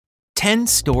10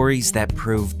 stories that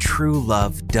prove true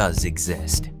love does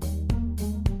exist.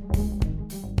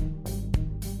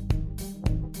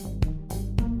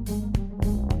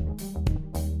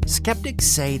 Skeptics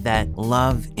say that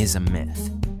love is a myth,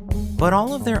 but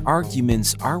all of their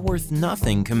arguments are worth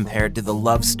nothing compared to the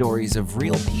love stories of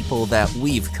real people that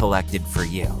we've collected for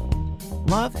you.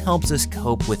 Love helps us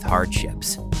cope with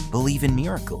hardships, believe in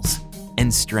miracles,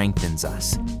 and strengthens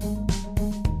us.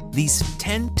 These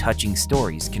 10 touching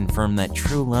stories confirm that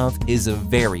true love is a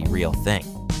very real thing.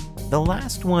 The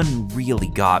last one really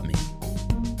got me.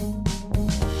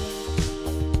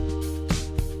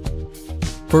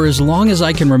 For as long as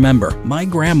I can remember, my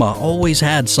grandma always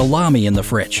had salami in the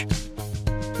fridge.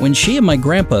 When she and my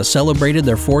grandpa celebrated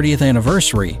their 40th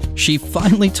anniversary, she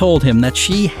finally told him that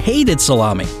she hated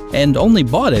salami and only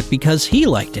bought it because he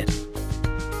liked it.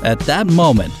 At that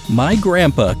moment, my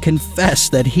grandpa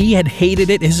confessed that he had hated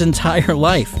it his entire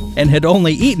life and had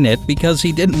only eaten it because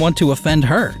he didn't want to offend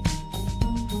her.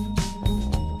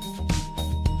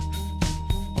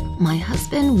 My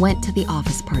husband went to the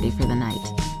office party for the night.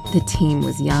 The team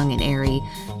was young and airy.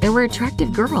 There were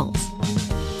attractive girls.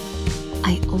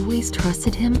 I always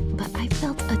trusted him, but I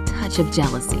felt a touch of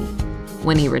jealousy.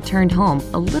 When he returned home,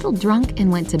 a little drunk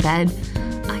and went to bed,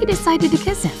 I decided to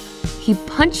kiss him. He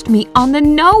punched me on the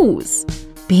nose.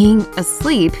 Being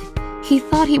asleep, he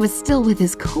thought he was still with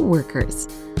his coworkers.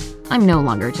 I'm no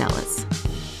longer jealous.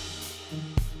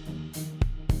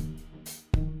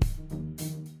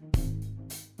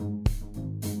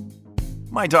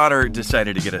 My daughter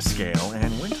decided to get a scale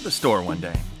and went to the store one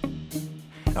day.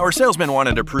 Our salesman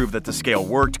wanted to prove that the scale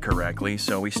worked correctly,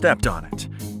 so we stepped on it.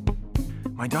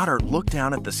 My daughter looked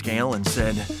down at the scale and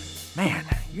said, "Man,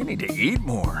 you need to eat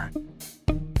more."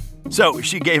 So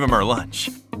she gave him her lunch.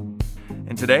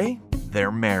 And today, they're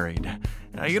married.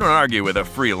 Now, you don't argue with a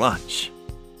free lunch.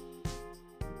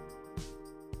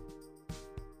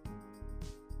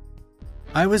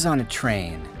 I was on a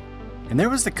train, and there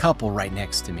was a couple right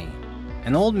next to me,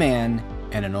 an old man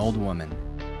and an old woman.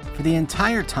 For the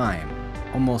entire time,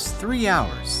 almost 3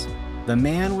 hours, the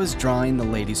man was drawing the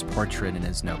lady's portrait in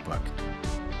his notebook.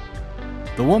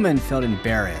 The woman felt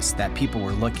embarrassed that people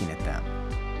were looking at them,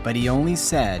 but he only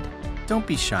said, "Don't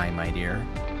be shy, my dear.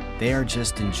 They are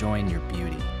just enjoying your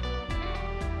beauty."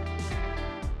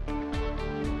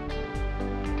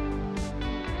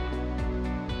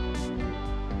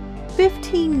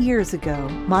 "15 years ago,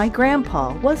 my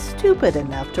grandpa was stupid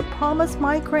enough to promise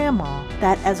my grandma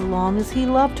that as long as he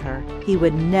loved her, he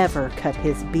would never cut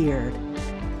his beard.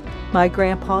 My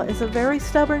grandpa is a very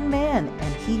stubborn man,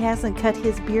 and he hasn't cut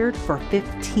his beard for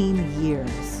 15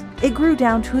 years. It grew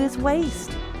down to his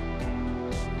waist.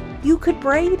 You could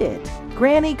braid it.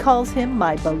 Granny calls him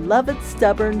my beloved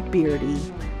stubborn beardy."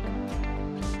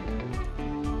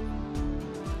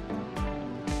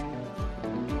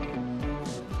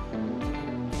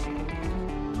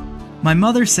 My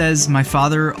mother says my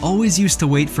father always used to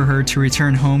wait for her to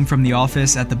return home from the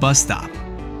office at the bus stop.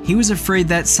 He was afraid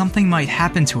that something might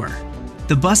happen to her.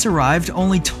 The bus arrived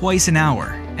only twice an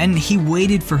hour, and he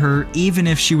waited for her even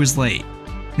if she was late.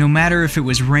 No matter if it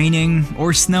was raining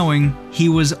or snowing, he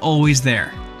was always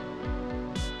there.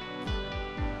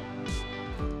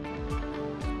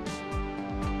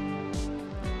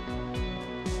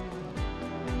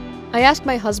 I asked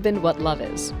my husband what love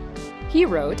is. He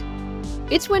wrote,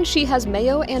 "It's when she has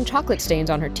mayo and chocolate stains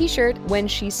on her t-shirt when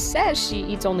she says she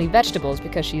eats only vegetables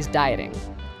because she's dieting."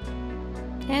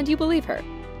 And you believe her,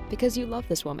 because you love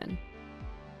this woman.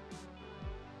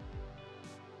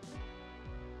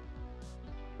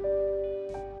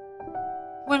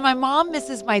 When my mom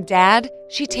misses my dad,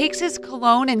 she takes his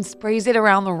cologne and sprays it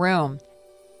around the room.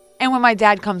 And when my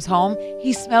dad comes home,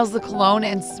 he smells the cologne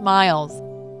and smiles.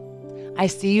 "I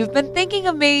see you've been thinking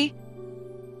of me."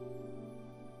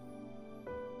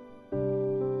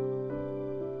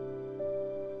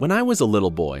 When I was a little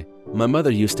boy, my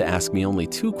mother used to ask me only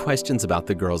 2 questions about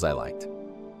the girls I liked.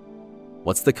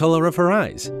 What's the color of her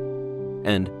eyes?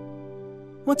 And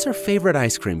what's her favorite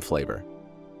ice cream flavor?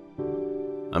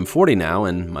 I'm 40 now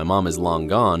and my mom is long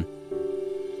gone,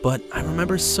 but I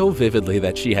remember so vividly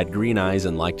that she had green eyes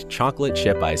and liked chocolate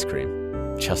chip ice cream,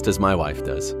 just as my wife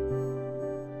does.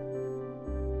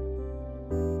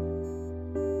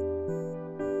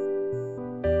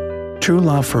 True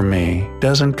love for me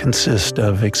doesn't consist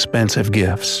of expensive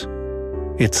gifts.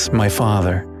 It's my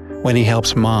father when he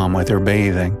helps mom with her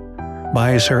bathing,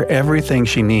 buys her everything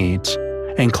she needs,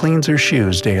 and cleans her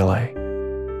shoes daily.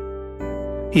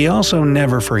 He also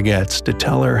never forgets to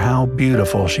tell her how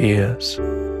beautiful she is.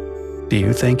 Do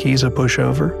you think he's a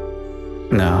pushover?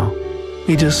 No,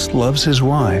 he just loves his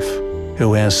wife,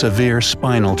 who has severe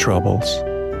spinal troubles.